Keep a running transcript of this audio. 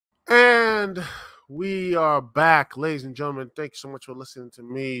And we are back, ladies and gentlemen. Thank you so much for listening to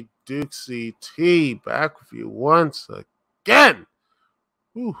me, Dukect T, back with you once again.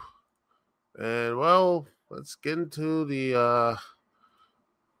 Whew. And well, let's get into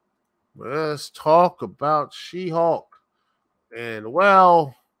let's talk about She-Hulk. And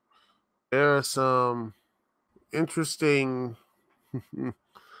well, there are some interesting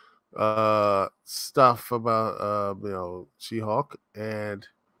stuff about She-Hulk, and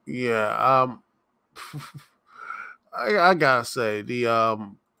yeah, I gotta say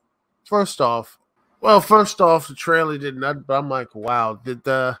first off, the trailer did not, but I'm like, wow,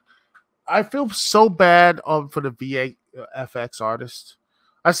 I feel so bad for the VFX artist.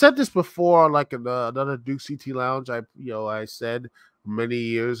 I said this before, like in another Dukect Lounge. I said many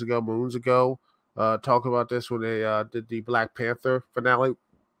years ago, moons ago, talk about this when they did the Black Panther finale,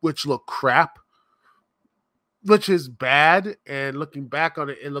 which looked crap, which is bad. And looking back on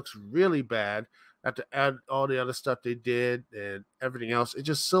it, it looks really bad. After add all the other stuff they did and everything else, it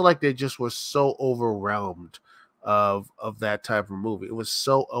just felt like they just were so overwhelmed of that type of movie. It was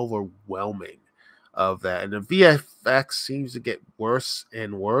so overwhelming of that, and the VFX seems to get worse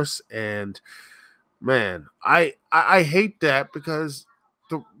and worse. And man, I hate that, because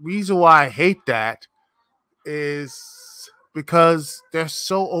the reason why I hate that is because they're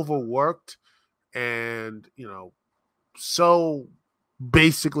so overworked and so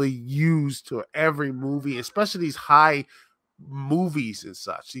basically used to every movie, especially these high movies and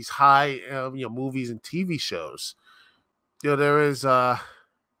such, these high movies and TV shows. There is so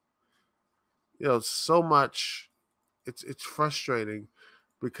much. It's frustrating,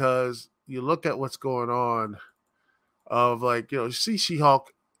 because you look at what's going on of, like, you see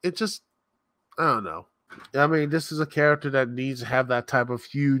She-Hulk. It just, I don't know. I mean, this is a character that needs to have that type of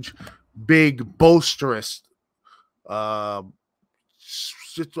huge, big, boisterous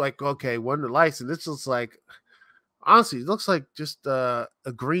just like, okay, one of the lights, and this looks like, honestly, it looks like just a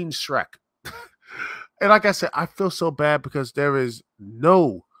green Shrek. And like I said, I feel so bad, because there is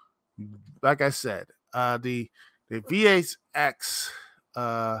no, like I said, the VFX,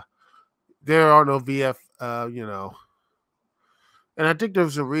 there are no VF, and I think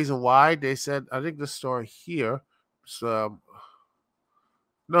there's a reason why they said. I think the story here. So,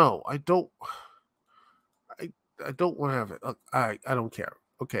 no, I don't. I don't want to have it. I don't care.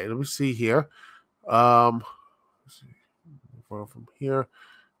 Okay, let me see here. Let's see. From here.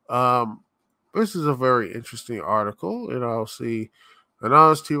 This is a very interesting article, and I'll see.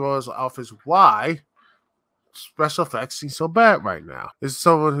 Anonymous T-Rose offers why special effects seem so bad right now. This is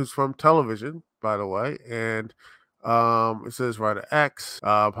someone who's from television, by the way, and it says writer X,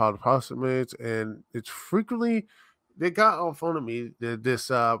 how the postulates, and it's frequently they got on phone of me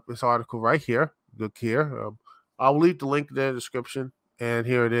this article right here. Look here. I'll leave the link in the description, and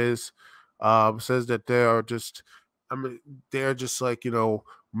here it is. It says that they're just like,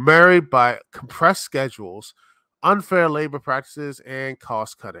 married by compressed schedules, unfair labor practices, and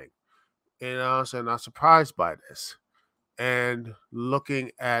cost cutting. And I'm not surprised by this. And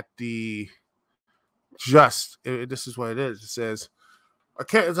looking at this is what it is. It says,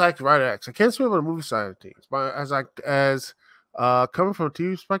 it's like right X. I can't speak about the movie side of things, but as coming from a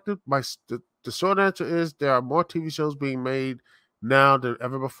TV perspective, the short answer is there are more TV shows being made now than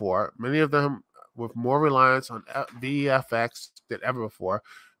ever before. Many of them with more reliance on VFX than ever before.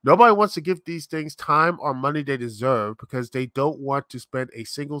 Nobody wants to give these things time or money they deserve, because they don't want to spend a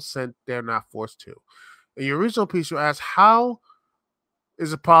single cent they're not forced to. In your original piece, you asked, how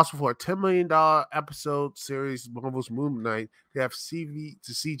is it possible for a $10 million episode series, Marvel's Moon Knight, to have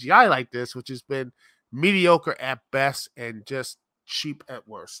CGI like this, which has been mediocre at best and just cheap at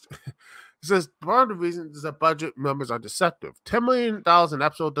worst? It says part of the reason is that budget numbers are deceptive. $10 million an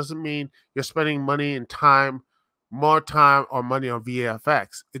episode doesn't mean you're spending money and time, more time or money on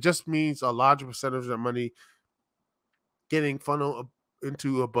VFX. It just means a larger percentage of the money getting funneled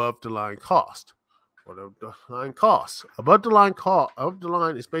into above the line cost. Or the line costs. Above the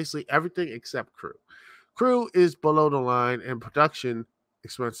line is basically everything except crew. Crew is below the line, and production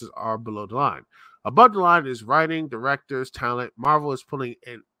expenses are below the line. Above the line is writing, directors, talent. Marvel is pulling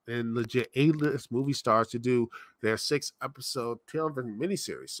in legit A-list movie stars to do their 6-episode television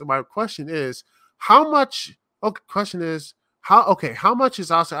miniseries. So my question is, how much? Okay, how much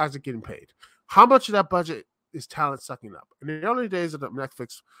is Oscar Isaac getting paid? How much of that budget is talent sucking up? In the early days of the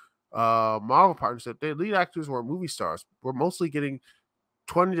Netflix Marvel partnership, their lead actors were movie stars. We're mostly getting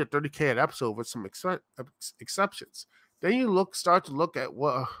 20 to 30K an episode, with some exceptions. Then you start to look at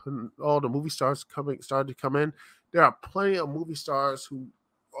what all the movie stars started to come in. There are plenty of movie stars who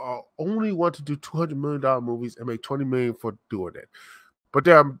only want to do $200 million movies and make $20 million for doing it. But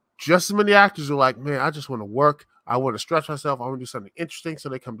there are just as many actors are like, man, I just want to work. I want to stretch myself. I want to do something interesting. So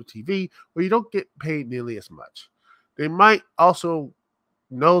they come to TV where you don't get paid nearly as much. They might also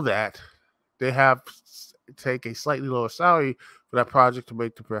know that they have to take a slightly lower salary for that project to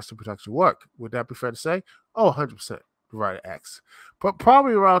make the rest of the production work. Would that be fair to say? Oh, 100%. Provider X. But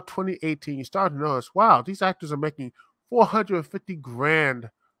probably around 2018, you start to notice, wow, these actors are making 450 grand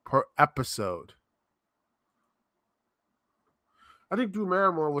per episode. I think Drew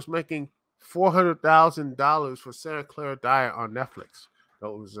Barrymore was making $400,000 for Santa Clara Diet on Netflix.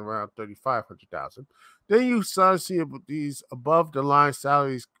 That was around $3,500. Then you start to see these above the line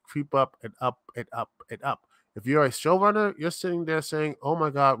salaries creep up and up and up and up. If you're a showrunner, you're sitting there saying, "Oh my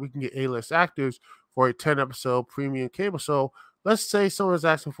God, we can get A-list actors for a 10-episode premium cable show." Let's say someone's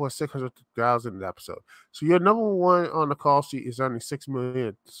asking for $600,000 an episode. So your number one on the call sheet is earning $6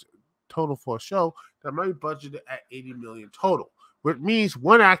 million total for a show that might be budgeted at $80 million total, which means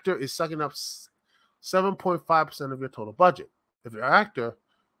one actor is sucking up 7.5% of your total budget. If you're an actor,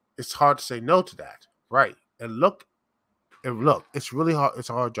 it's hard to say no to that, right? And look, it's really hard. It's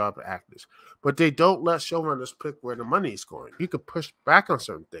a hard job for actors, but they don't let showrunners pick where the money is going. You can push back on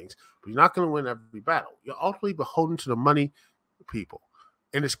certain things, but you're not going to win every battle. You're ultimately beholden to the money people,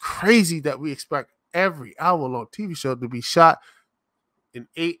 and it's crazy that we expect every hour-long TV show to be shot in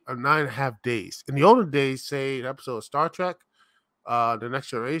 8 or 9.5 days. In the older days, say an episode of Star Trek, The Next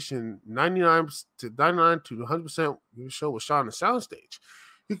Generation, 99 to 100% the show was shot on a soundstage.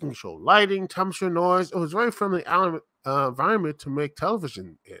 You can control lighting, temperature, noise. It was a very friendly environment to make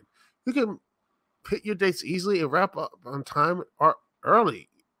television in. You can hit your dates easily and wrap up on time or early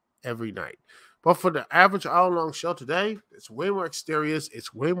every night. But for the average hour-long show today, it's way more exteriors.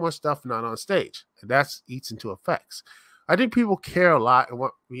 It's way more stuff not on stage, and that eats into effects. I think people care a lot and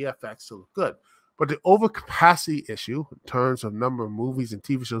want VFX to look good. But the overcapacity issue in terms of number of movies and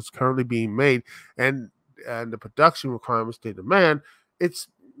TV shows currently being made and the production requirements they demand, it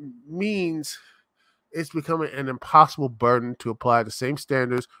means it's becoming an impossible burden to apply the same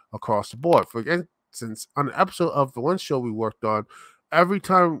standards across the board. For instance, on an episode of the one show we worked on, every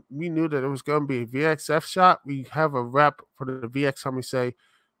time we knew that it was going to be a VXF shot, we have a rep for the VX company say,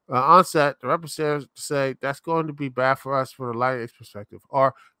 on set, the rep upstairs say that's going to be bad for us from a lighting perspective.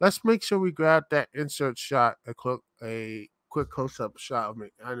 Or let's make sure we grab that insert shot, a quick close-up shot of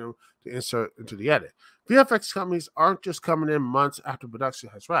McDaniel to insert into the edit. VFX companies aren't just coming in months after production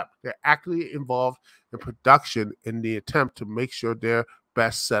has wrapped. They're actively involved in production in the attempt to make sure they're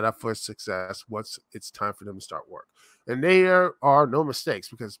best set up for success once it's time for them to start work. And there are no mistakes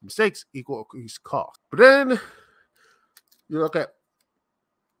because mistakes equal increased cost. But then you look at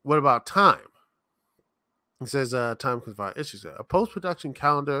what about time? It says time can provide issues. A post-production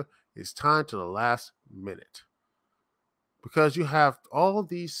calendar is timed to the last minute because you have all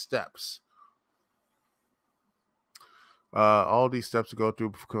these steps. All these steps to go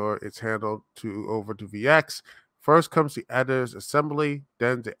through before it's handled over to VX. First comes the editor's assembly,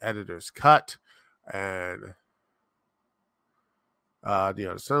 then the editor's cut, and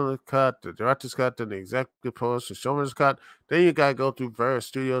the assembly cut, the director's cut, then the executive post, the showrunner's cut. Then you gotta go through various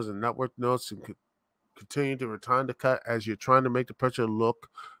studios and network notes and continue to refine the cut as you're trying to make the picture look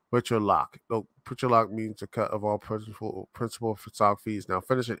picture lock. No, picture lock means the cut of all principal photography is now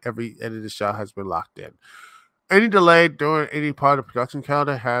finished and every edited shot has been locked in. Any delay during any part of the production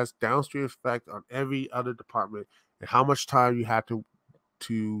calendar has downstream effect on every other department and how much time you have to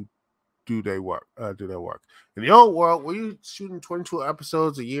do their work. In the old world, where you're shooting 22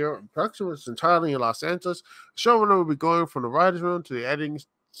 episodes a year, production was entirely in Los Angeles. The showrunner would be going from the writer's room to the editing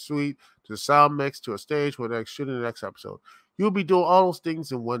suite to the sound mix to a stage where they're shooting the next episode. You'll be doing all those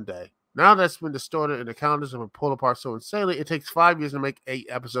things in one day. Now that's been distorted and the calendars have been pulled apart so insanely, it takes 5 years to make 8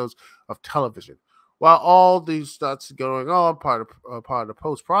 episodes of television. While all these stuff's going on, part of the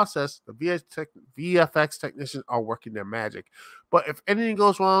post process, the VFX technicians are working their magic. But if anything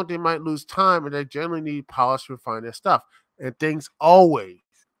goes wrong, they might lose time, and they generally need polish to refine their stuff. And things always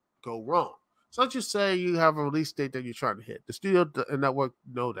go wrong. So let's just say you have a release date that you're trying to hit. The studio and network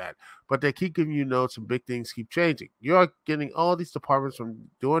know that, but they keep giving you notes and big things keep changing. You're getting all these departments from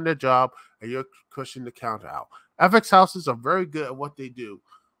doing their job, and you're pushing the counter out. FX houses are very good at what they do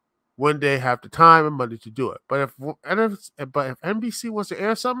when they have the time and money to do it. But if NBC wants to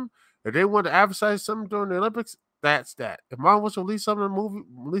air something, if they want to advertise something during the Olympics, that's that. If mom wants to release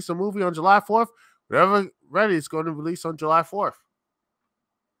a movie on July 4th, whatever ready, it's going to release on July 4th.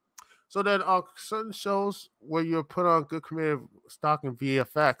 So then on certain shows where you're put on good creative stock in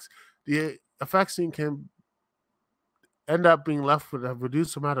VFX, the effects team can end up being left with a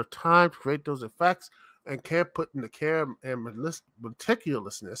reduced amount of time to create those effects. and can't put in the care and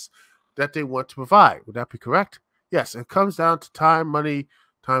meticulousness that they want to provide. Would that be correct? Yes, it comes down to time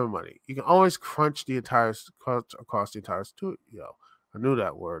and money. You can always crunch the entire across the entire studio. I knew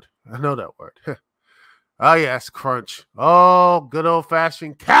that word. I know that word. Oh, yes, crunch. Oh, good old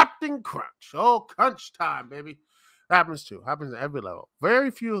fashioned Captain Crunch. Oh, crunch time, baby. Happens too. Happens at every level. Very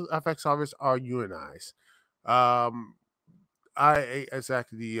few FX artists are unionized. Um,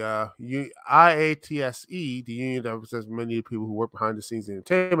 exactly IATSE, the union that represents many people who work behind the scenes in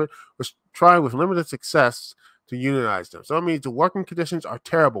entertainment, was trying with limited success to unionize them. So it means the working conditions are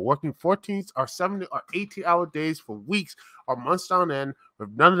terrible. Working 14 or 70 or 18-hour days for weeks or months on end with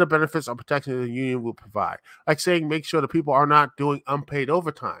none of the benefits or protection the union will provide. Like saying, make sure the people are not doing unpaid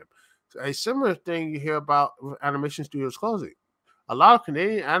overtime. A similar thing you hear about with animation studios closing. A lot of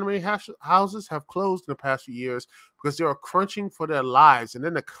Canadian anime houses have closed in the past few years because they are crunching for their lives, and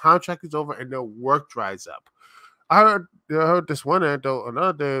then the contract is over and their work dries up. I heard this one anecdote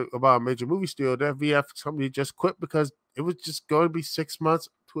another day about a major movie studio. Their VF company just quit because it was just going to be 6 months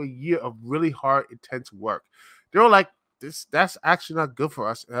to a year of really hard, intense work. They were like, that's actually not good for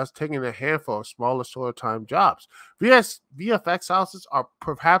us. And that's taking a handful of smaller, shorter time jobs. VFX houses are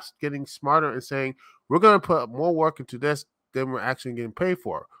perhaps getting smarter and saying, we're going to put more work into this than we're actually getting paid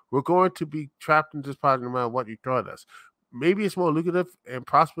for. We're going to be trapped in this project no matter what you throw at us. Maybe it's more lucrative and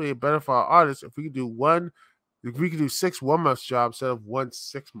possibly better for our artists if we could do 6 1 month jobs instead of 1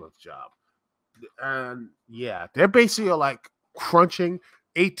 6 month job. And yeah, they're basically like crunching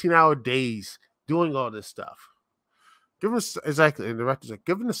 18-hour days doing all this stuff. Given exactly, and the director's like,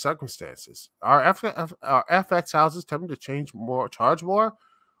 given the circumstances, are FX houses tempting to charge more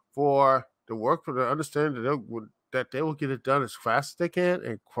for the work, for the understanding that they will get it done as fast as they can,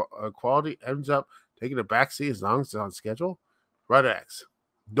 and quality ends up taking a backseat as long as it's on schedule? Right X.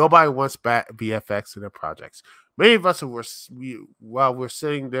 Nobody wants VFX in their projects. Many of us, while we're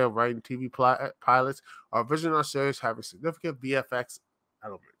sitting there writing TV pilots, our vision on series having significant VFX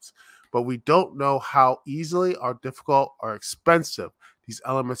elements, but we don't know how easily or difficult or expensive these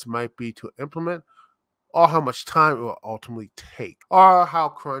elements might be to implement, or how much time it will ultimately take, or how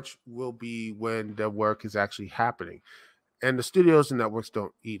crunch will be when the work is actually happening. And the studios and networks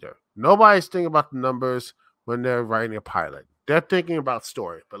don't either. Nobody's thinking about the numbers when they're writing a pilot. They're thinking about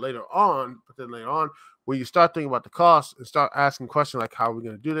story. But then later on, when you start thinking about the cost and start asking questions like, how are we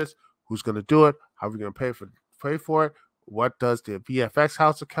going to do this? Who's going to do it? How are we going to pay for it? What does the VFX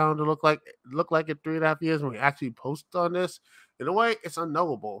house calendar look like in 3.5 years when we actually post on this? In a way, it's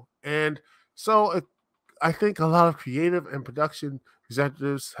unknowable. And so I think a lot of creative and production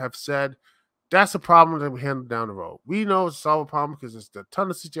executives have said that's a problem that we handle down the road. We know it's a solve a problem because there's a ton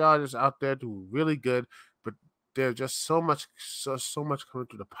of CGIs out there who are really good, but there's just so much coming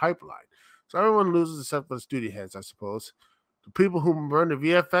through the pipeline. So everyone loses except for the studio heads, I suppose. The people who run the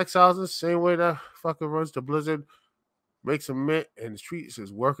VFX houses, same way that fucker runs the Blizzard, makes a mint and treats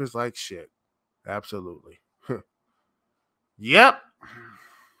his workers like shit. Absolutely. Yep.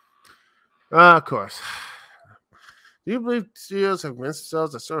 Of course. Do you believe studios have convinced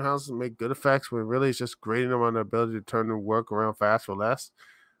themselves that certain houses make good effects when really it's just grading them on their ability to turn their work around fast or less?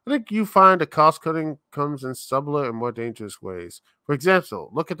 I think you find that cost cutting comes in subtler and more dangerous ways. For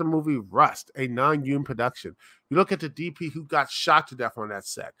example, look at the movie Rust, a non-union production. You look at the DP who got shot to death on that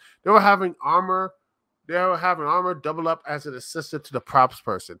set. They were having armor double up as an assistant to the props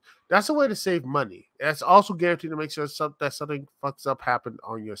person. That's a way to save money. That's also guaranteed to make sure that something fucks up happened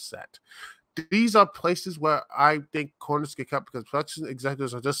on your set. These are places where I think corners get cut because production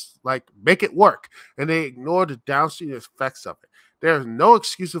executives are just like, make it work, and they ignore the downstream effects of it. There's no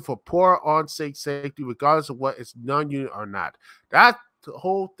excuse for poor on-set safety, regardless of what is non-union or not. That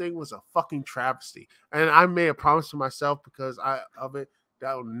whole thing was a fucking travesty, and I made a promise to myself because of it that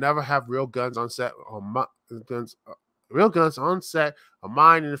I will never have real guns on set real guns on set of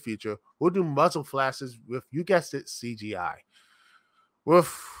mine in the future. We'll do muzzle flashes with, you guessed it, CGI.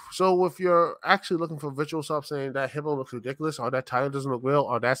 So if you're actually looking for visual stuff saying that hippo looks ridiculous or that title doesn't look real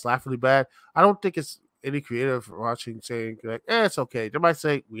or that's laughably bad, I don't think it's any creative watching saying like, it's okay. They might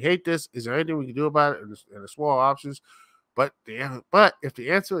say, we hate this. Is there anything we can do about it? And the small options. But if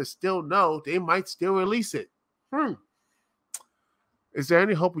the answer is still no, they might still release it. Is there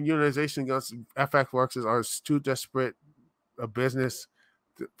any hope in unionization against FX works, or is too desperate a business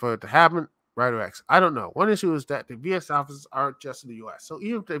for it to happen? Right or X? I don't know. One issue is that the VX offices aren't just in the US. So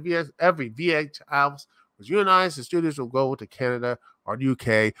even if every VX office was unionized, the studios will go to Canada or the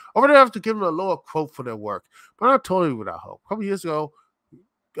UK, or they have to give them a lower quote for their work. But I'm totally without hope. A couple years ago,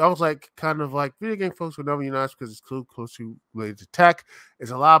 I was like, kind of like video game folks will never unite because it's too closely related to tech.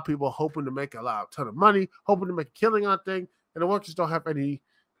 It's a lot of people hoping to make a ton of money, hoping to make a killing on thing, and the workers don't have any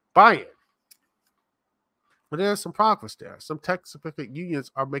buy-in. But there's some progress there. Some tech-specific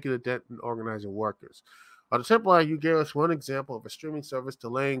unions are making a dent in organizing workers. On the tip line, you gave us one example of a streaming service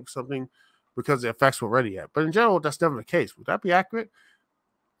delaying something because the effects were ready yet. But in general, that's never the case. Would that be accurate?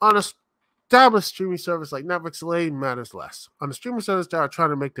 On a established streaming service like Netflix, delay matters less. On the streaming service that are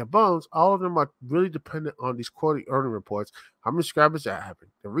trying to make their bones, all of them are really dependent on these quarterly earning reports. How many subscribers that happen?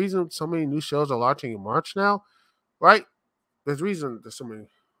 The reason so many new shows are launching in March now, right? There's a reason there's so many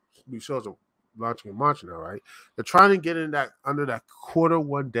new shows are launching in March now, right? They're trying to get in that under that quarter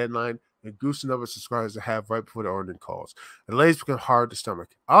 1 deadline and goose the number of subscribers they have right before the earning calls. The delays become hard to stomach.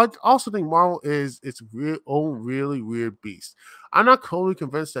 I also think Marvel is its own really weird beast. I'm not totally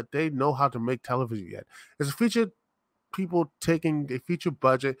convinced that they know how to make television yet. It's a feature people taking a feature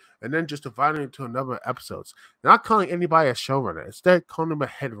budget and then just dividing it into a number of episodes. They're not calling anybody a showrunner. Instead, calling them a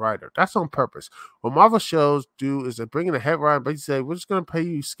head writer. That's on purpose. What Marvel shows do is they bring in a head writer, but they say, we're just going to pay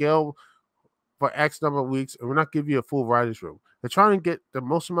you scale for X number of weeks, and we're not giving you a full writer's room. They're trying to get the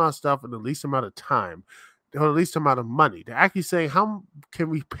most amount of stuff in the least amount of time, or the least amount of money. They're actually saying, how can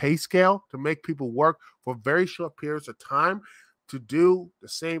we pay scale to make people work for very short periods of time to do the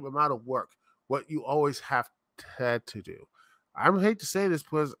same amount of work, what you always have had to do. I hate to say this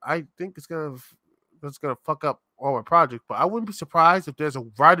because I think it's gonna fuck up all my projects, but I wouldn't be surprised if there's a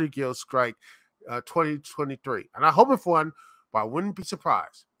writer guild strike 2023, and I hope it's one, but I wouldn't be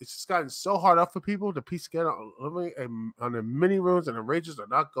surprised. It's just gotten so hard up for people to piece together on the mini rooms, and the wages are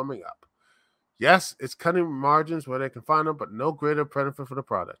not coming up. Yes, it's cutting margins where they can find them, but no greater benefit for the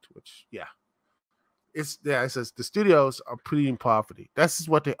product. Which, yeah. It says the studios are pleading poverty. This is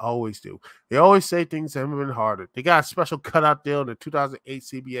what they always do. They always say things that haven't been harder. They got a special cutout deal in the 2008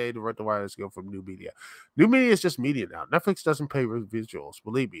 CBA to rent the writers go from New Media. New Media is just media now. Netflix doesn't pay visuals.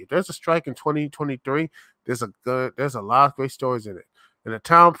 Believe me, if there's a strike in 2023, there's a lot of great stories in it. And the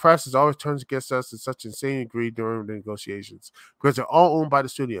town press is always turns against us in such insane degree during the negotiations because they're all owned by the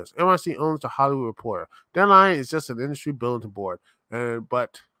studios. NYC owns the Hollywood Reporter. Deadline is just an industry bulletin board,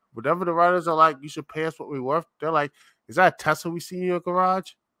 but whatever the writers are like, you should pay us what we're worth. They're like, is that a Tesla we see in your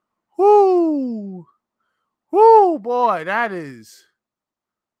garage? Whoo! Whoo, boy, that is.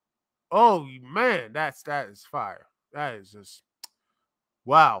 Oh, man, that is fire. That is just.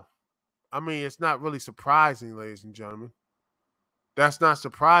 Wow. I mean, it's not really surprising, ladies and gentlemen. That's not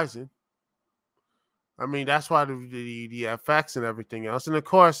surprising. I mean, that's why the effects and everything else. And of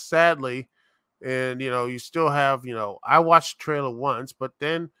course, sadly, and you still have, I watched the trailer once, but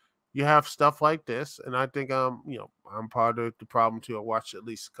then you have stuff like this, and I think I'm part of the problem too. I watched it at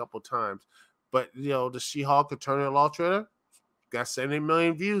least a couple times, but the She-Hulk Eternal Law trailer got 70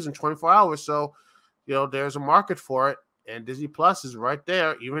 million views in 24 hours, so there's a market for it, and Disney Plus is right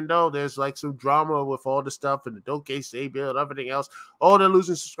there. Even though there's like some drama with all the stuff and the Dukect bill and everything else, oh, they're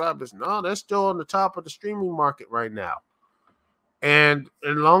losing subscribers. No, they're still on the top of the streaming market right now. And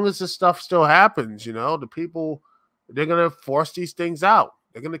as long as this stuff still happens, the people, they're going to force these things out.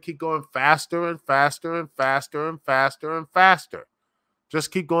 They're going to keep going faster and faster and faster and faster and faster. Just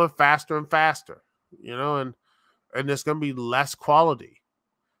keep going faster and faster, and there's going to be less quality.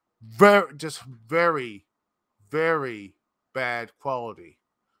 Very, very bad quality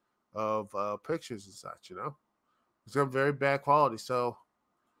of pictures and such, It's going to be very bad quality. So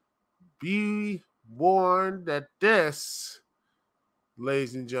be warned that this,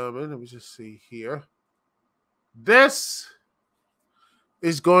 ladies and gentlemen, let me just see here. This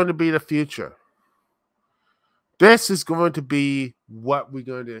is going to be the future. This is going to be what we're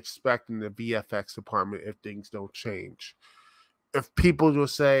going to expect in the VFX department if things don't change. If people will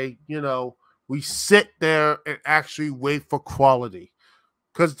say, we sit there and actually wait for quality.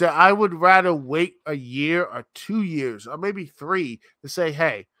 Because I would rather wait a year or 2 years or maybe 3 to say,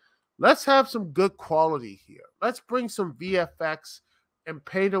 hey, let's have some good quality here. Let's bring some VFX and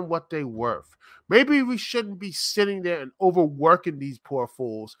pay them what they're worth. Maybe we shouldn't be sitting there and overworking these poor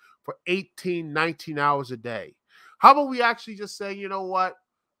fools for 18, 19 hours a day. How about we actually just say, you know what?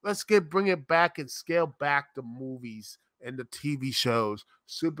 Let's bring it back and scale back the movies and the TV shows,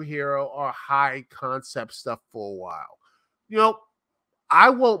 superhero or high concept stuff for a while. I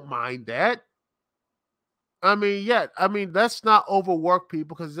won't mind that. I mean, let's not overwork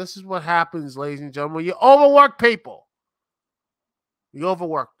people because this is what happens, ladies and gentlemen. You overwork people. You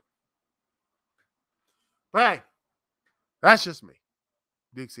overwork them. But hey, that's just me,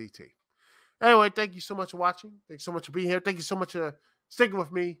 Big CT. Anyway, thank you so much for watching. Thanks so much for being here. Thank you so much for sticking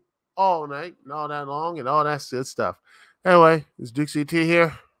with me all night and all that long and all that good stuff. Anyway, it's Dukect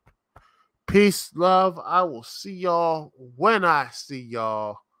here. Peace, love. I will see y'all when I see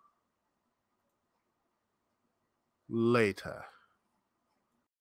y'all later.